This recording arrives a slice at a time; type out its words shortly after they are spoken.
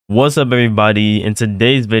What's up, everybody? In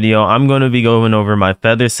today's video, I'm going to be going over my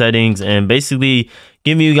feather settings and basically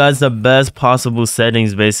giving you guys the best possible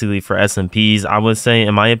settings basically for SMPs, I would say,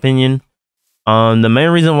 in my opinion. The main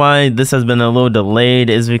reason why this has been a little delayed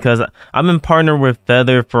is because I've been partnered with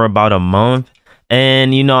Feather for about a month,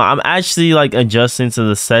 and I'm actually like adjusting to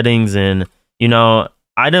the settings, and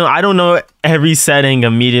I don't know every setting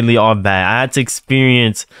immediately off bat. I had to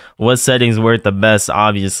experience what settings work the best,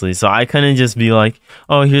 obviously. So I couldn't just be like,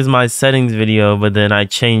 oh, here's my settings video, but then I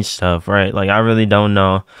change stuff, right? Like, I really don't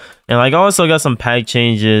know. And like, I also got some pack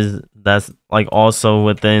changes that's like also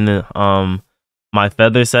within my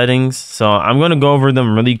feather settings. So I'm gonna go over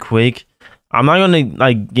them really quick. I'm not gonna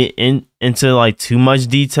like get into like too much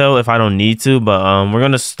detail if I don't need to, but we're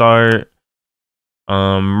gonna start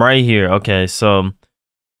right here. Okay, so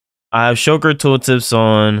I have choker tooltips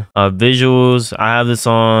on, visuals. I have this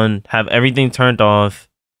on, have everything turned off.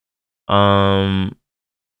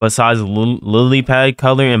 Besides lily pad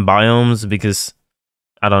color and biomes, because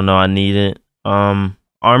I don't know, I need it.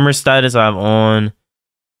 Armor status I have on.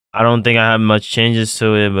 I don't think I have much changes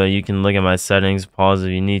to it, but you can look at my settings, pause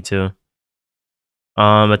if you need to.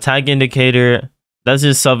 Attack indicator, that's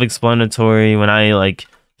just self-explanatory. When I like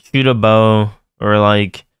shoot a bow or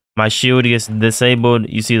like my shield gets disabled,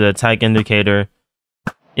 you see the attack indicator.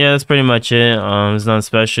 Yeah, that's pretty much it. It's nothing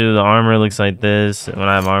special. The armor looks like this when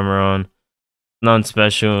I have armor on. Nothing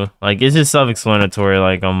special. Like, it's just self-explanatory,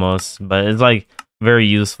 like, almost, but it's like very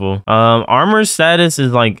useful. Armor status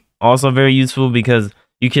is like also very useful because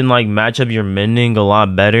you can like match up your mending a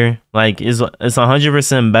lot better. Like, it's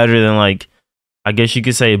 100% better than, like, I guess you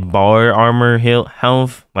could say bar armor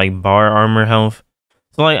health, like bar armor health.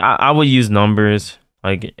 So like I would use numbers.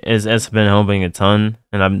 Like, it's been helping a ton,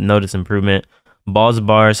 and I've noticed improvement. Boss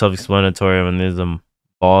bar, self-explanatory when there's a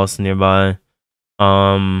boss nearby.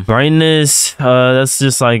 Brightness, that's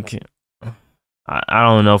just like, I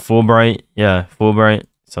don't know, full bright. Yeah, full bright.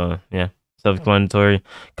 So yeah, self-explanatory.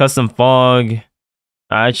 Custom fog.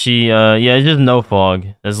 Actually, yeah, it's just no fog.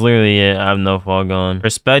 That's literally it. I have no fog on.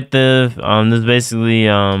 Perspective, this basically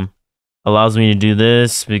allows me to do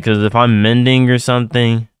this because if I'm mending or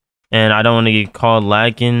something and I don't want to get caught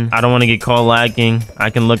lacking, I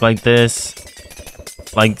can look like this.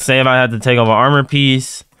 Like, say if I had to take off an armor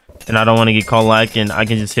piece and I don't want to get caught lacking, I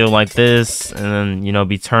can just heal like this and then,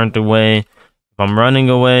 be turned away. If I'm running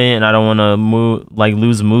away and I don't want to move, like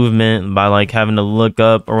lose movement by like having to look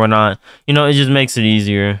up or whatnot, it just makes it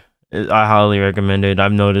easier. I highly recommend it.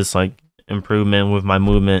 I've noticed like improvement with my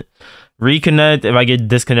movement. Reconnect, if I get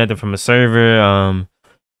disconnected from a server,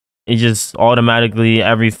 it just automatically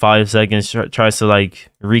every 5 seconds tries to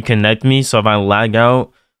like reconnect me. So if I lag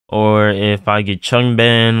out or if I get chunk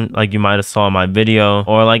banned, like you might have saw in my video,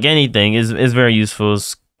 or like anything, is very useful.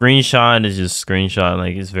 Screenshot is just screenshot,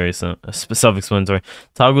 like it's very self-explanatory.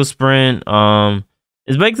 Toggle sprint,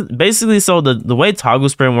 is basically, so the way toggle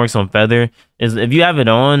sprint works on Feather is if you have it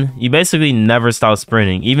on, you basically never stop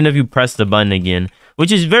sprinting, even if you press the button again,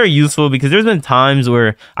 which is very useful because there's been times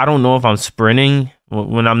where I don't know if I'm sprinting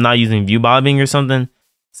when I'm not using view bobbing or something.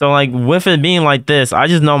 So like with it being like this, I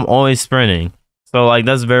just know I'm always sprinting. So like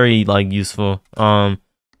that's very like useful.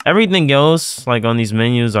 Everything else like on these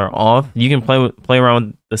menus are off. You can play around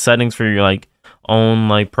with the settings for your like own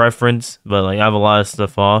like preference, but like I have a lot of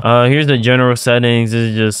stuff off. Here's the general settings.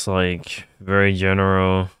 This is just like very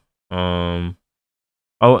general. Oh,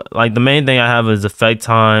 like the main thing I have is effect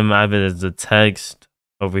time. I have it as the text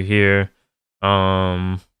over here.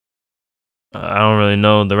 I don't really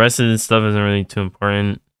know. The rest of this stuff isn't really too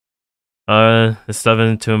important. This stuff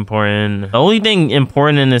isn't too important. The only thing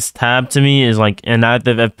important in this tab to me is like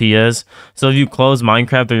inactive FPS. So if you close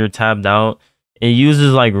Minecraft or you're tabbed out, it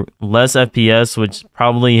uses like less FPS, which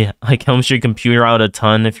probably like helps your computer out a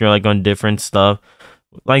ton if you're like on different stuff.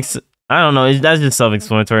 Like, I don't know, that's just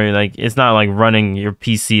self-explanatory. Like, it's not like running your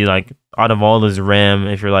PC like out of all this RAM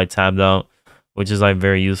if you're like tabbed out, which is like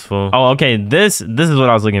very useful. Oh, okay, this is what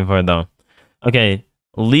I was looking for though. Okay,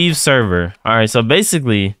 leave server. All right, so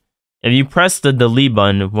basically, if you press the delete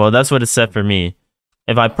button, well, that's what it's set for me.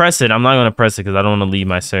 If I press it, I'm not gonna press it because I don't want to leave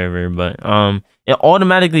my server, but it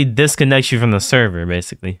automatically disconnects you from the server,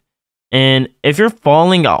 basically. And if you're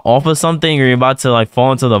falling off of something or you're about to like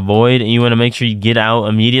fall into the void and you want to make sure you get out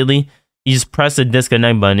immediately, you just press the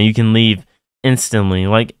disconnect button and you can leave instantly.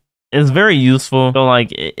 Like, it's very useful. So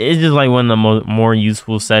like it's just like one of the more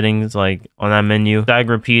useful settings like on that menu. Tag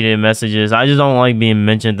repeated messages. I just don't like being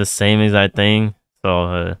mentioned the same exact thing.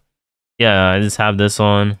 So yeah, I just have this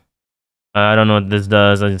on. I don't know what this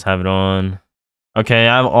does. I just have it on. Okay,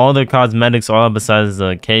 I have all the cosmetics all besides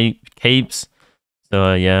the capes.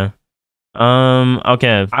 So yeah.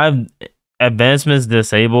 Okay, I have advancements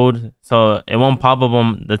disabled, so it won't pop up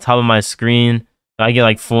on the top of my screen. I get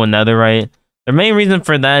like full netherite. The main reason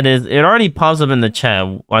for that is it already pops up in the chat.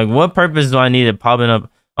 Like, what purpose do I need it popping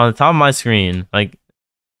up on the top of my screen? Like,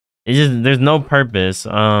 it just, there's no purpose.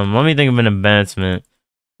 Let me think of an advancement.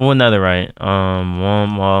 Full netherite. Womp,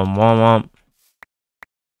 womp, womp, womp.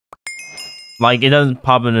 Like, it doesn't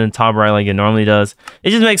pop in the top right like it normally does.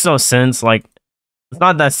 It just makes no sense. Like, it's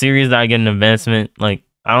not that serious that I get an advancement. Like,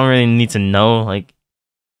 I don't really need to know. Like,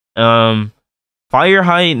 fire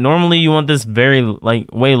height, normally you want this very,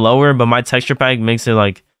 like, way lower, but my texture pack makes it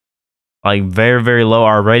like very, very low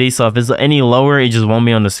already. So if it's any lower, it just won't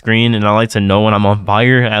be on the screen. And I like to know when I'm on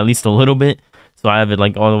fire, at least a little bit. So I have it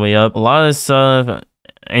like all the way up. A lot of stuff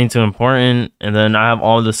ain't too important. And then I have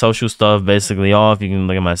all the social stuff basically off. You can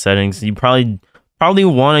look at my settings. You probably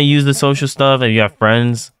want to use the social stuff if you have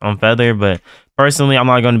friends on Feather, but personally, I'm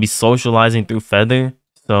not going to be socializing through Feather.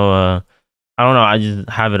 So I don't know, I just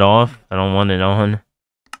have it off. I don't want it on.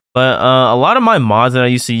 But a lot of my mods that I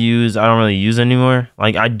used to use, I don't really use anymore.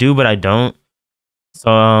 Like, I do, but I don't.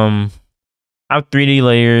 So I have 3D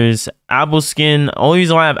layers, apple skin. Only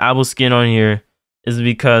reason why I have apple skin on here is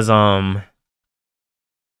because my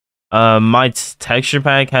texture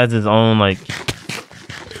pack has its own like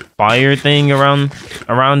fire thing around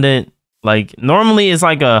it. Like, normally it's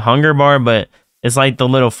like a hunger bar, but it's like the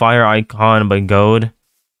little fire icon but gold.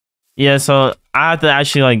 Yeah, so I have to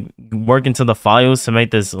actually like work into the files to make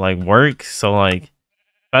this like work. So like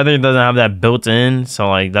Feather doesn't have that built in, so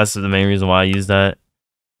like that's the main reason why I use that.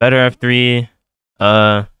 Better F3.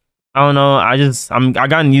 I don't know. I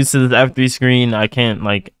gotten used to this F3 screen. I can't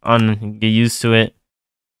like get used to it.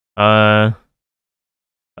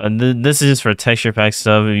 This is just for texture pack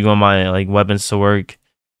stuff. If you want my like weapons to work,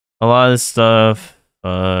 a lot of stuff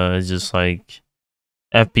is just like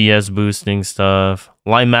FPS boosting stuff.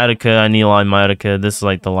 Lighmatica, I need Lighmatica. This is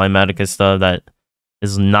like the Lighmatica stuff that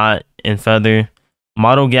is not in Feather.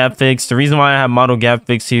 Model gap fix. The reason why I have model gap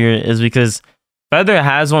fix here is because Feather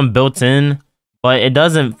has one built in, but it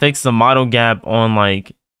doesn't fix the model gap on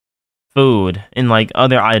like food and like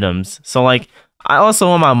other items. So like I also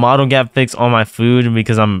want my model gap fix on my food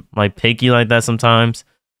because I'm like picky like that sometimes.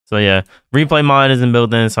 So yeah, replay mod isn't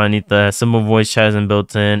built in, so I need the simple voice chat isn't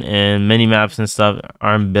built in, and mini maps and stuff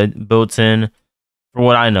aren't built in. For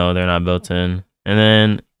what I know, they're not built in. And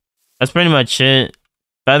then that's pretty much it.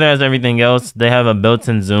 Feather has everything else. They have a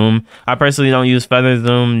built-in zoom. I personally don't use Feather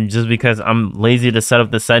zoom just because I'm lazy to set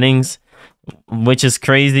up the settings, which is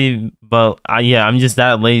crazy. But yeah, I'm just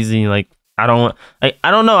that lazy. Like I don't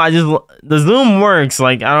know. The zoom works.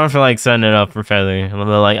 Like I don't feel like setting it up for Feather.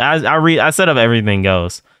 But like I set up everything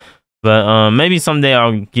else. But maybe someday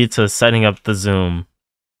I'll get to setting up the zoom.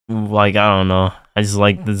 Like I don't know. I just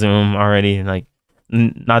like the zoom already. Like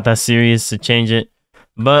not that serious to change it.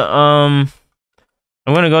 But I'm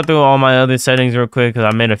gonna go through all my other settings real quick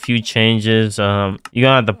because I made a few changes. You're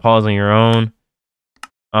gonna have to pause on your own.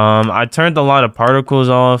 I turned a lot of particles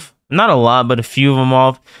off. Not a lot, but a few of them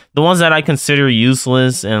off. The ones that I consider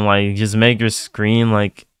useless and like just make your screen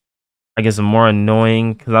like I guess more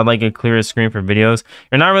annoying because I like a clearer screen for videos.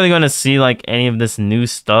 You're not really gonna see like any of this new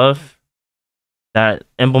stuff that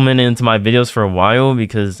implemented into my videos for a while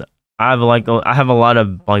because I have a lot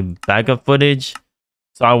of like backup footage,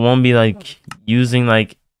 so I won't be like using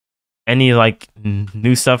like any like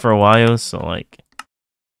new stuff for a while. So like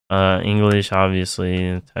English,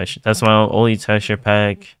 obviously, that's my only texture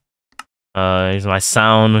pack. Here's my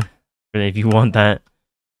sound if you want that.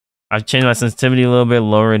 I've changed my sensitivity a little bit,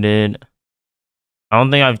 lowered it. I don't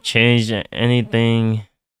think I've changed anything.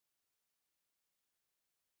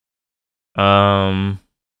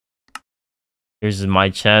 Here's my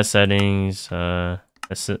chat settings,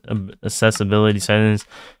 accessibility settings,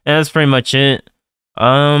 and that's pretty much it.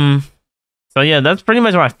 So yeah, that's pretty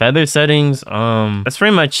much my Feather settings. That's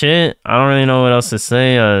pretty much it. I don't really know what else to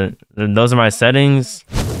say. Those are my settings.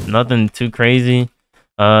 Nothing too crazy.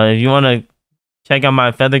 If you want to check out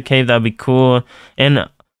my Feather cave, that'd be cool. And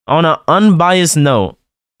on an unbiased note,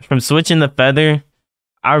 from switching to Feather,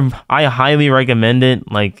 I highly recommend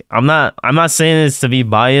it. Like I'm not saying this to be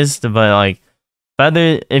biased, but like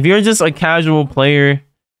Feather, if you're just a casual player,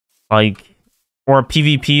 like or a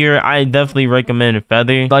PvPer, I definitely recommend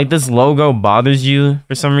Feather. Like this logo bothers you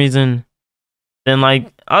for some reason, then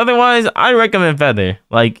like otherwise I recommend Feather.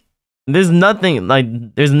 Like there's nothing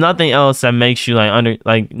else that makes you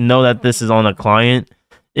like know that this is on a client.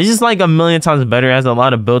 It's just like a million times better. It has a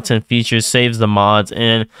lot of built-in features, saves the mods,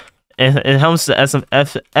 and it helps the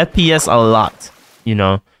FPS a lot. You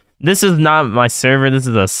know, this is not my server. This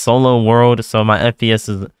is a solo world, so my FPS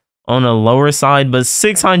is on a lower side, but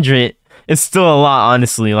 600 is still a lot,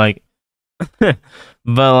 honestly. Like, but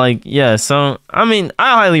like, yeah. So I mean,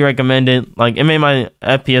 I highly recommend it. Like, it made my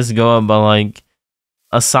FPS go up by like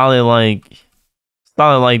a solid like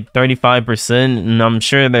 35%, and I'm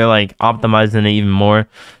sure they're like optimizing it even more.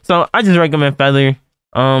 So I just recommend Feather.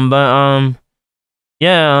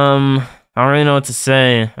 Yeah. I don't really know what to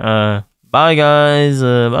say. Bye guys.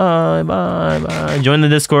 Bye. Join the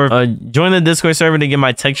Discord. Join the Discord server to get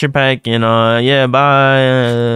my texture pack, and yeah, bye.